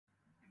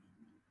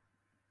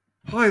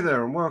Hi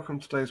there and welcome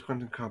to today's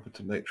Quentin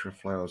Carpenter Nature of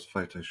Flowers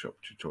Photoshop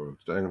tutorial.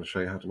 Today I'm going to show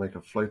you how to make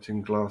a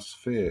floating glass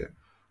sphere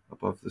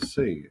above the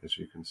sea, as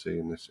you can see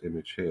in this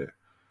image here.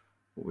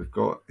 What we've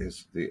got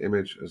is the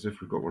image as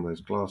if we've got one of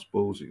those glass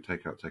balls that you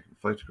take out taking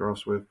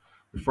photographs with.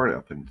 We've thrown it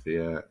up into the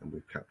air and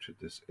we've captured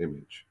this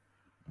image.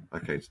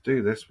 Okay, to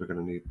do this we're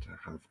going to need to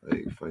have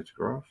a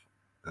photograph,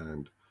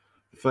 and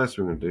the first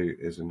thing we're going to do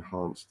is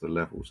enhance the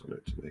levels on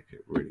it to make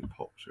it really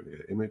pop. So we're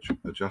going to go Image,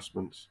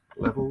 Adjustments,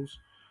 Levels.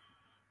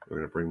 We're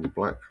going to bring the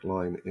black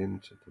line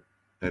into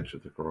the edge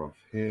of the graph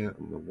here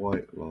and the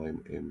white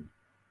line in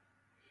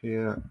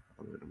here.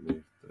 I'm going to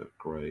move the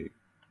grey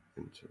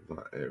into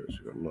that area so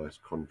we've got a nice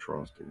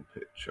contrasting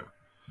picture.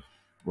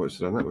 Once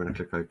we've done that, we're going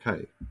to click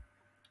OK.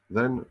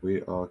 Then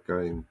we are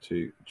going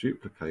to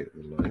duplicate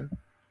the layer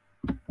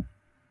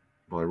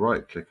by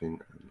right clicking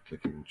and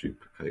clicking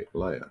Duplicate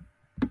Layer.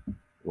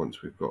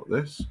 Once we've got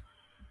this,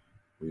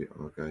 we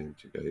are going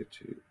to go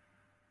to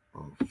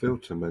our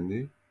Filter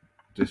menu,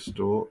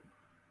 Distort,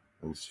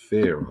 and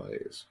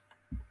Spherize.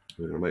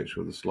 We're going to make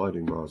sure the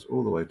sliding bar is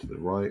all the way to the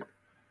right,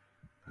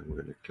 and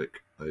we're going to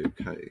click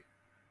OK.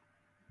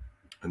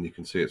 And you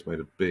can see it's made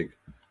a big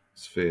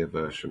sphere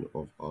version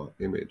of our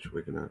image.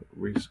 We're going to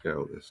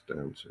rescale this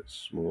down to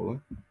smaller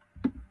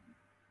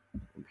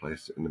and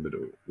place it in the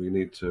middle. We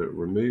need to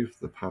remove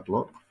the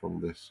padlock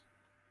from this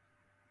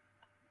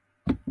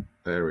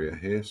area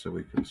here so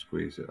we can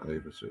squeeze it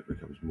over so it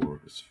becomes more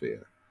of a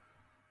sphere,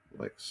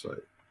 like so.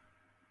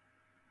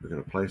 We're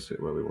going to place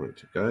it where we want it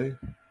to go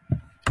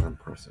and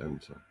press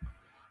enter.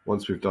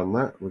 Once we've done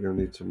that, we're going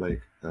to need to make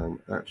an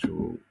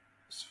actual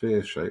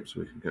sphere shape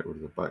so we can get rid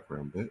of the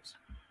background bits.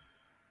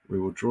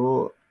 We will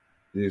draw,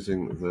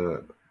 using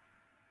the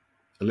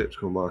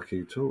elliptical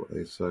marquee tool,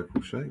 a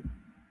circle shape,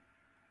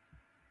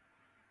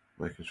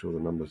 making sure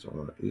the numbers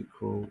are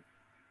equal.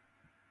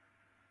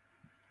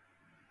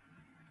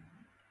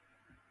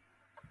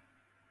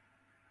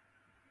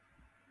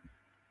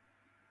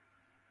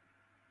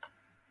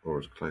 Or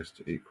as close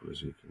to equal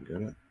as you can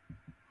get it.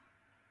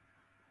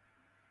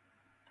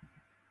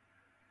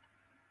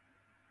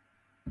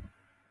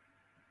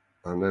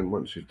 And then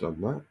once you've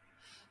done that,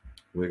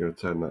 we're going to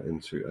turn that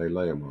into a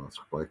layer mask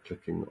by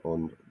clicking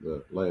on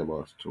the layer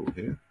mask tool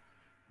here.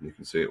 And you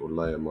can see it will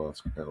layer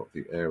mask out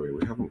the area.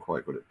 We haven't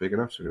quite got it big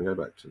enough, so we're going to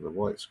go back to the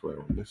white square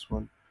on this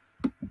one,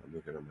 and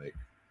we're going to make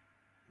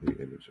the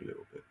image a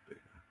little bit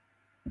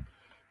bigger.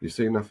 You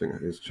see nothing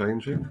is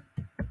changing,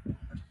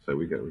 so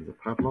we get rid of the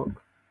padlock.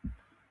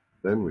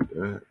 Then we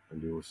do it,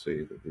 and you will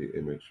see that the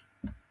image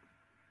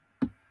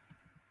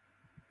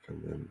can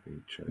then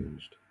be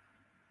changed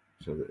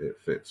so that it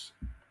fits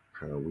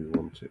how we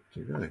want it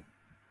to go.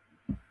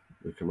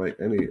 We can make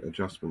any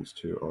adjustments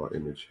to our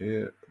image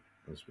here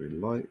as we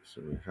like,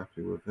 so we're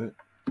happy with it.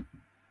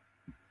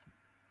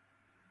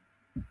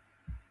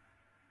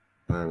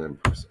 And then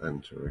press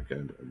enter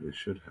again, and we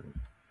should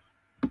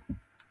have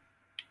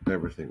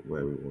everything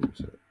where we want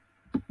it.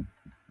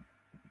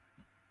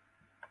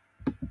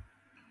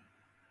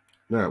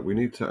 Now we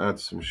need to add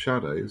some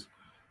shadows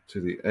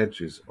to the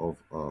edges of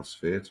our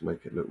sphere to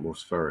make it look more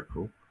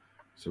spherical.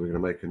 So we're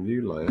going to make a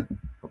new layer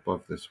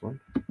above this one.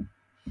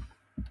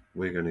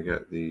 We're going to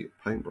get the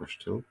paintbrush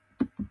tool.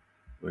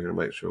 We're going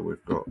to make sure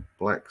we've got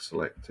black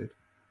selected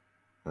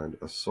and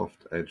a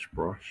soft edge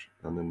brush,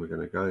 and then we're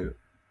going to go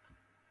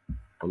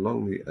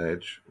along the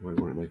edge where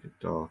we want to make it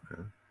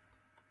darker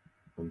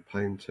and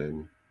paint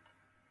in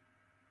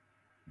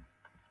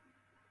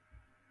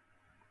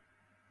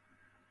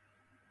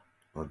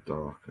a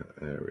darker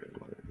area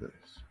like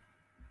this.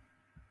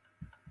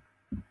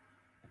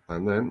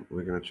 And then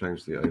we're going to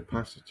change the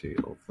opacity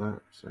of that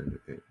so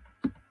that it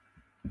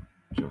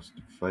just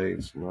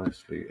fades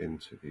nicely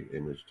into the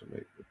image to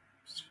make the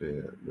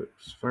sphere look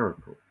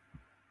spherical.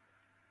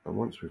 And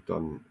once we've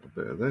done a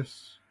bit of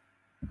this,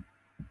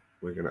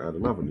 we're going to add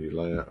another new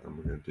layer, and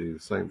we're going to do the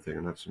same thing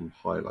and add some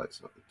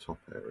highlights at the top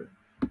area.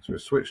 So we'll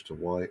switch to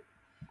white,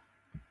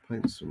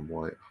 paint some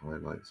white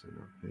highlights in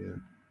up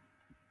here,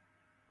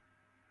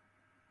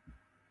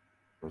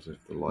 as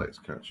if the light's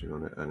catching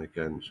on it, and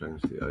again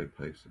change the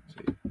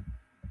opacity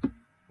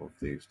of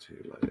these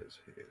two layers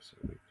here so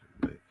we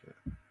can make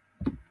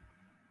it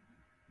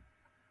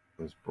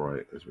as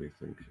bright as we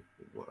think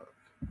it will work.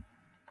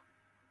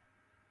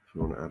 If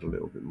we want to add a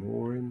little bit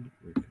more in,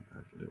 we can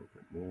add a little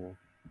bit more.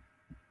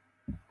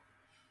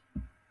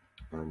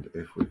 And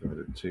if we've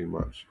added too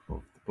much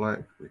of the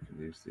black, we can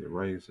use the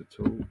eraser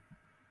tool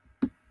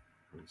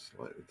and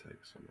slightly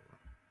take some of that out.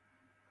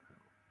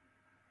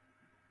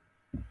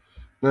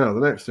 Now,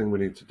 the next thing we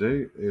need to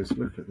do is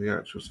look at the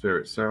actual sphere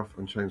itself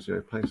and change the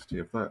opacity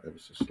of that ever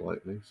so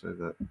slightly so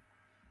that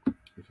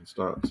we can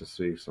start to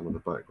see some of the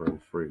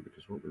background through,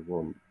 because what we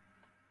want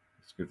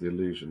is to give the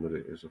illusion that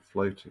it is a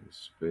floating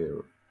sphere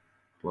of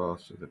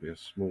glass, so there'll be a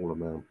small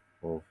amount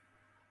of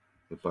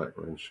the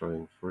background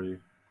showing through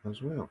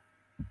as well.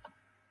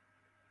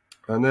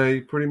 And there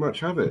you pretty much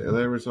have it.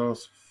 There is our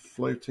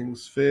floating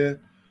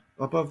sphere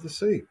above the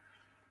sea.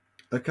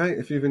 Okay,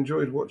 if you've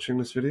enjoyed watching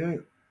this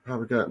video, have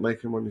a go at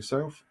making one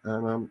yourself,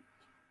 and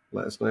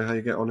let us know how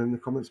you get on in the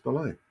comments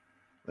below.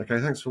 Okay,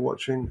 thanks for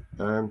watching,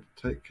 and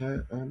take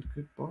care, and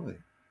goodbye.